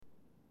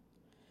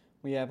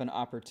We have an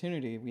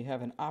opportunity. We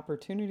have an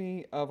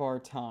opportunity of our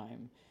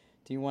time.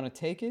 Do you want to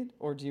take it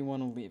or do you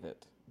want to leave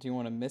it? Do you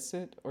want to miss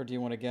it or do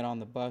you want to get on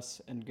the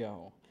bus and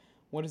go?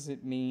 What does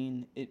it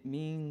mean? It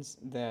means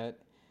that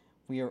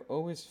we are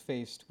always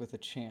faced with a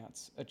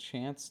chance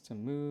to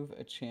move,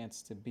 a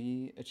chance to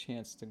be, a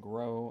chance to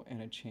grow,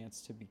 and a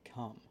chance to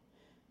become.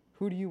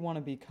 Who do you want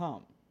to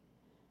become?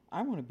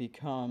 I want to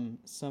become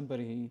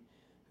somebody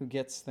who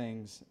gets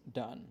things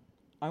done.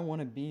 I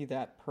want to be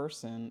that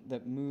person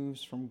that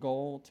moves from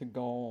goal to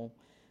goal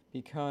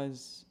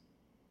because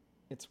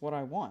it's what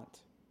I want.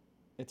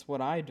 It's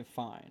what I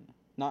define,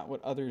 not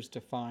what others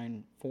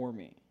define for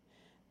me.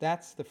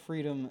 That's the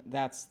freedom,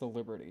 that's the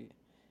liberty.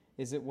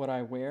 Is it what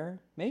I wear?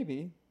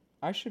 Maybe.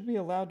 I should be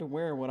allowed to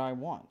wear what I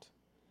want.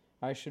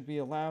 I should be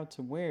allowed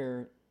to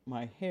wear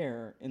my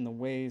hair in the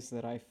ways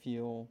that I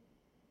feel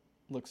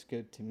looks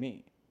good to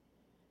me.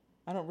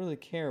 I don't really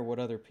care what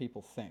other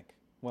people think.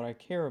 What I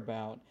care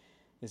about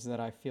is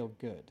that I feel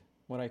good.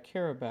 What I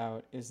care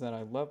about is that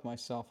I love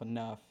myself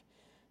enough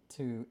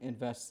to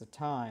invest the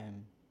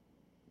time,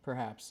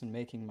 perhaps, in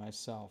making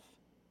myself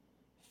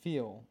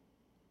feel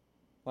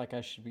like I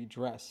should be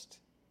dressed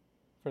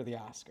for the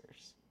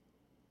Oscars.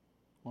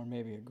 Or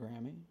maybe a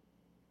Grammy.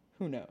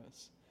 Who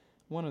knows?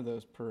 One of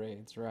those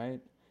parades, right?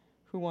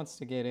 Who wants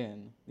to get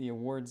in? The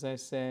awards, I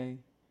say.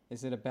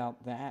 Is it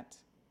about that?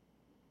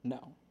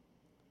 No.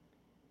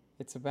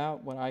 It's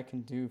about what I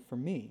can do for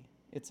me.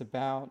 It's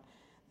about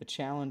the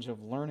challenge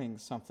of learning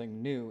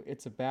something new.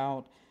 It's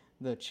about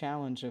the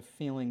challenge of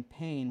feeling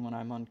pain when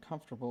I'm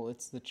uncomfortable.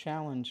 It's the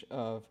challenge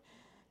of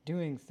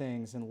doing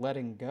things and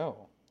letting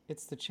go.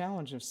 It's the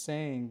challenge of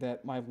saying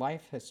that my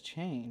life has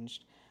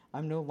changed.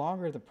 I'm no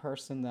longer the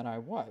person that I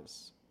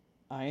was.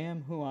 I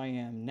am who I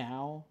am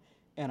now,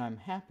 and I'm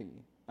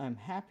happy. I'm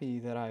happy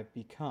that I've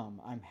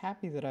become. I'm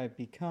happy that I've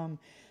become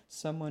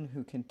someone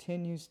who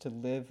continues to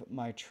live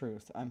my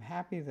truth. I'm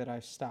happy that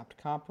I stopped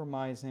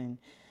compromising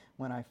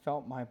when I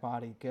felt my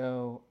body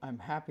go. I'm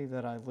happy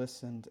that I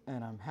listened,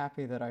 and I'm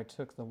happy that I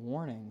took the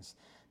warnings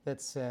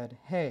that said,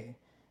 hey,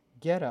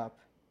 get up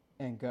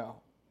and go.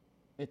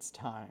 It's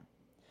time.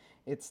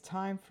 It's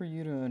time for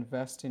you to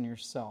invest in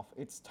yourself.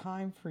 It's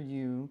time for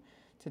you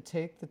to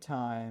take the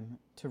time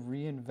to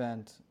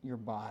reinvent your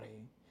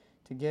body,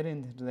 to get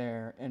into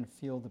there and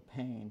feel the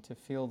pain, to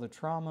feel the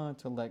trauma,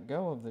 to let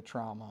go of the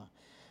trauma,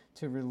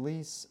 to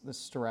release the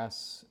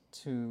stress,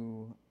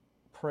 to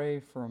pray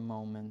for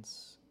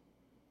moments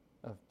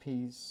of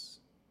peace,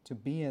 to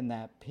be in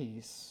that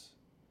peace,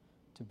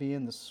 to be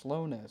in the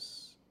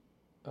slowness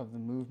of the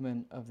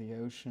movement of the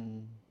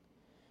ocean,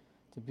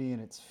 to be in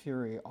its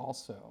fury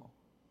also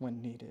when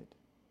needed.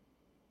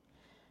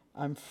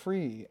 I'm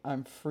free.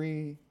 I'm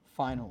free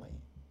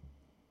finally.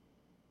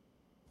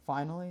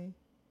 Finally?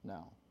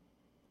 No.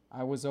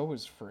 I was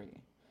always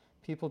free.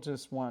 People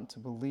just want to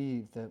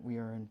believe that we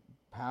are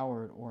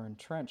empowered or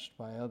entrenched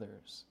by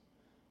others.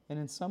 And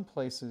in some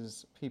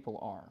places, people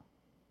are.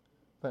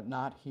 But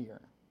not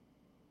here.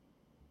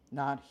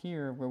 Not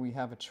here where we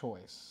have a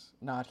choice.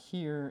 Not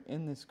here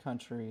in this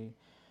country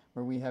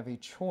where we have a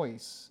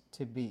choice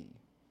to be.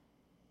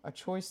 A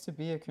choice to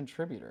be a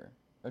contributor.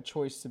 A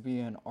choice to be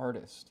an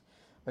artist.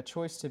 A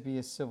choice to be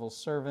a civil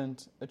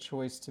servant. A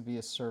choice to be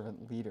a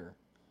servant leader.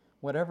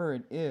 Whatever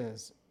it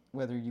is,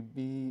 whether you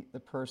be the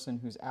person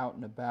who's out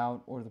and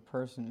about or the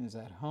person who's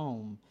at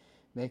home,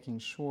 making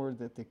sure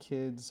that the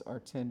kids are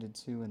tended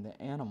to and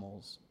the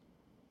animals,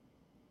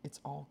 it's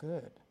all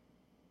good.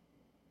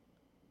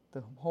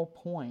 The whole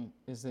point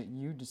is that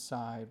you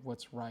decide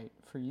what's right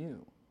for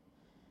you.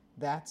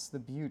 That's the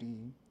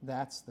beauty,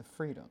 that's the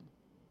freedom.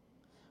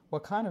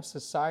 What kind of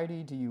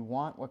society do you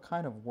want? What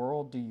kind of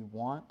world do you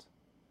want?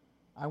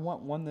 I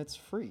want one that's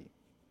free.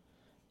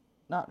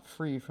 Not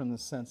free from the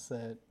sense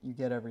that you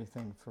get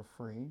everything for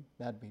free.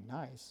 That'd be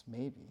nice,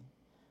 maybe.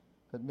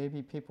 But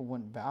maybe people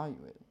wouldn't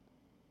value it.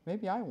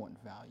 Maybe I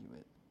wouldn't value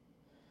it.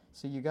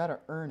 So you got to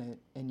earn it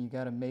and you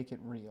got to make it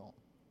real.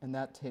 And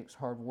that takes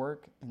hard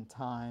work and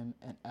time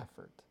and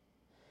effort.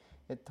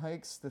 It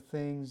takes the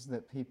things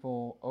that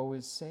people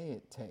always say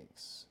it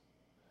takes.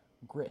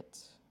 Grit,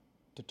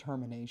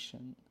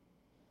 determination,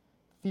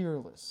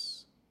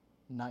 fearless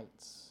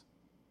nights.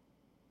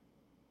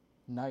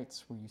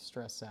 Nights where you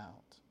stress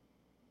out.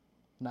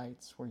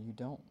 Nights where you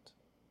don't.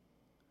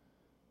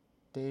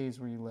 Days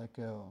where you let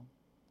go.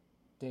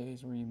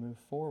 Days where you move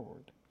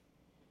forward.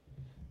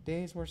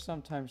 Days where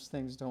sometimes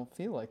things don't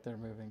feel like they're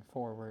moving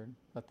forward,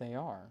 but they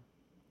are.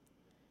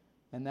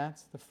 And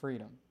that's the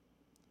freedom.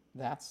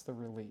 That's the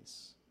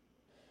release.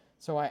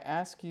 So I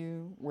ask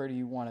you, where do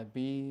you want to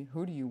be?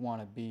 Who do you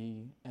want to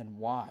be? And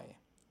why?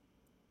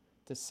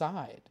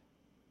 Decide.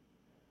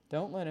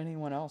 Don't let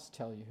anyone else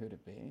tell you who to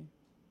be.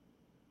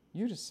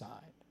 You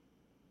decide.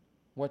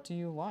 What do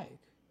you like?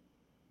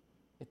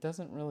 It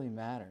doesn't really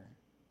matter.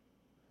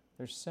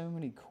 There's so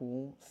many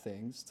cool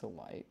things to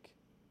like.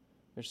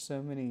 There's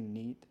so many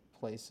neat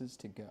places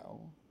to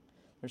go.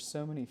 There's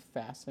so many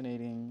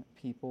fascinating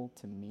people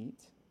to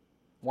meet.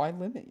 Why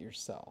limit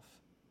yourself?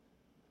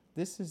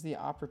 This is the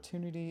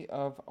opportunity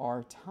of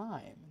our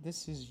time.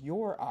 This is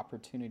your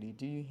opportunity.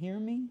 Do you hear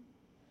me?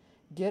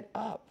 Get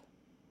up.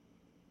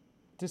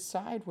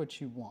 Decide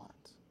what you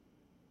want.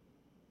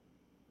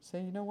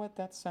 Say, you know what,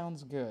 that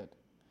sounds good.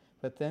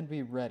 But then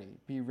be ready.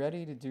 Be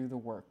ready to do the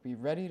work. Be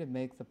ready to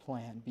make the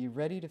plan. Be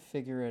ready to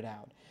figure it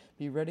out.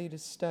 Be ready to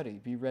study.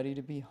 Be ready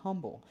to be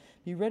humble.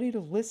 Be ready to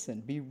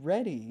listen. Be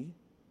ready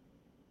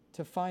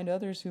to find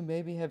others who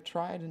maybe have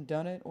tried and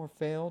done it or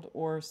failed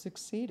or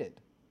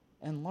succeeded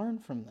and learn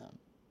from them.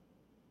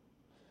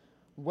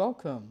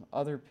 Welcome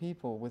other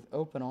people with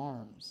open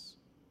arms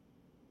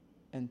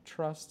and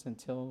trust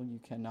until you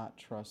cannot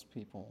trust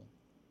people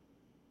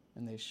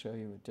and they show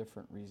you a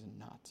different reason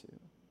not to.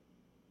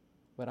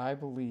 But I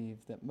believe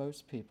that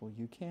most people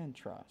you can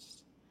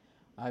trust.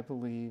 I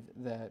believe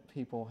that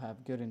people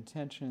have good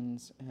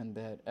intentions and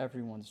that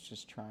everyone's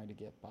just trying to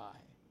get by.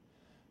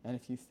 And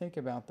if you think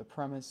about the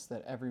premise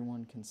that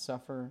everyone can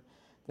suffer,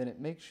 then it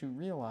makes you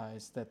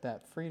realize that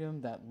that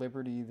freedom, that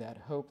liberty, that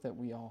hope that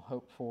we all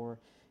hope for,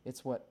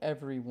 it's what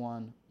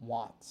everyone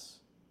wants.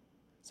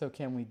 So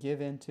can we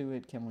give into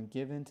it? Can we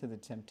give into the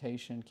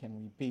temptation? Can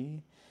we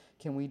be?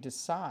 Can we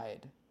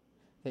decide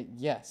that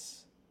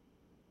yes,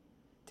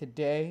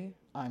 today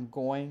I'm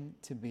going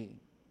to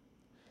be.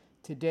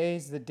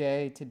 Today's the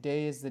day.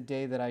 Today is the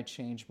day that I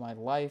change my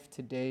life.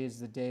 Today is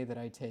the day that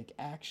I take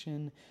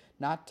action.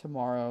 Not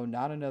tomorrow,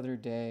 not another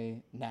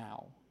day,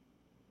 now.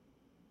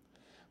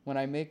 When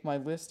I make my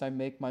list, I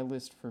make my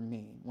list for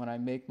me. When I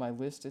make my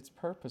list, it's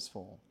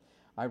purposeful.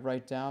 I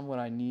write down what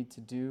I need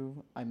to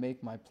do. I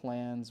make my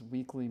plans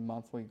weekly,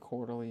 monthly,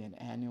 quarterly,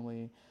 and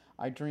annually.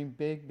 I dream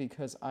big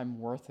because I'm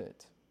worth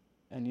it.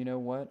 And you know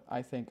what?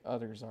 I think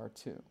others are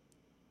too.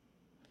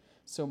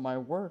 So my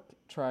work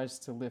tries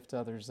to lift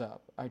others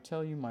up. I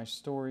tell you my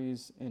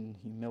stories in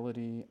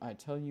humility. I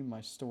tell you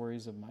my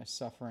stories of my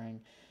suffering,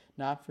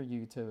 not for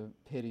you to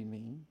pity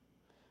me,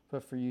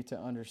 but for you to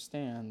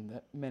understand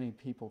that many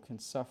people can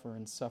suffer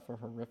and suffer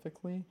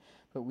horrifically,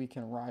 but we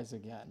can rise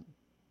again.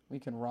 We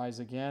can rise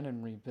again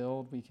and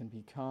rebuild. We can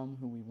become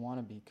who we want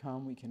to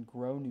become. We can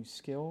grow new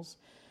skills.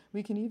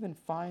 We can even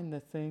find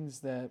the things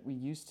that we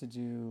used to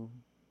do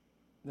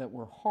that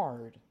were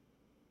hard,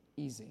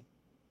 easy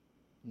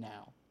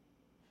now.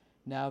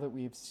 Now that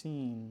we've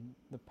seen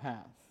the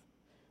path,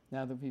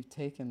 now that we've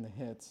taken the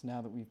hits,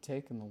 now that we've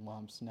taken the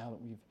lumps, now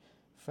that we've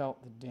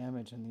felt the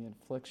damage and the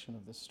infliction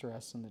of the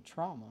stress and the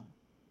trauma,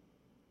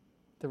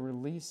 the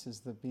release is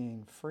the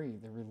being free.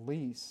 The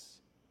release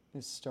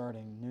is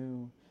starting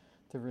new.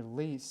 The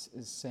release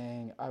is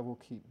saying, I will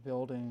keep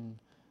building.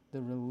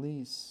 The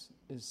release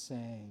is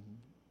saying,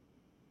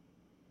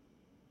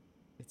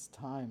 it's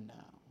time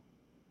now.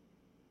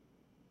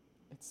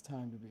 It's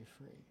time to be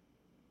free.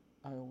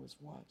 I always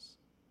was.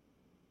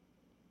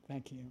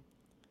 Thank you.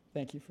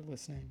 Thank you for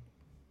listening.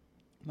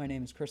 My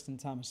name is Kristen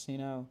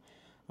Thomasino.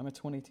 I'm a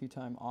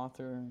 22-time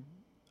author.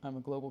 I'm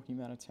a global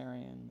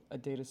humanitarian, a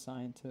data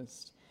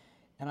scientist,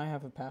 and I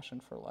have a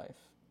passion for life.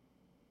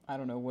 I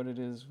don't know what it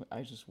is.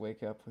 I just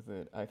wake up with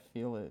it. I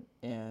feel it,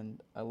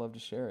 and I love to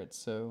share it.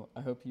 So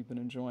I hope you've been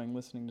enjoying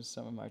listening to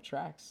some of my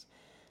tracks,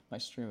 my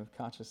stream of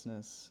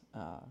consciousness.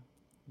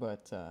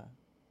 But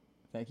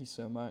thank you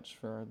so much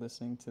for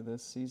listening to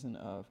this season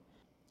of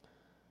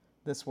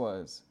This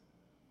Was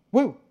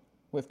Woo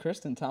with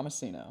Kristen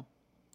Thomasino.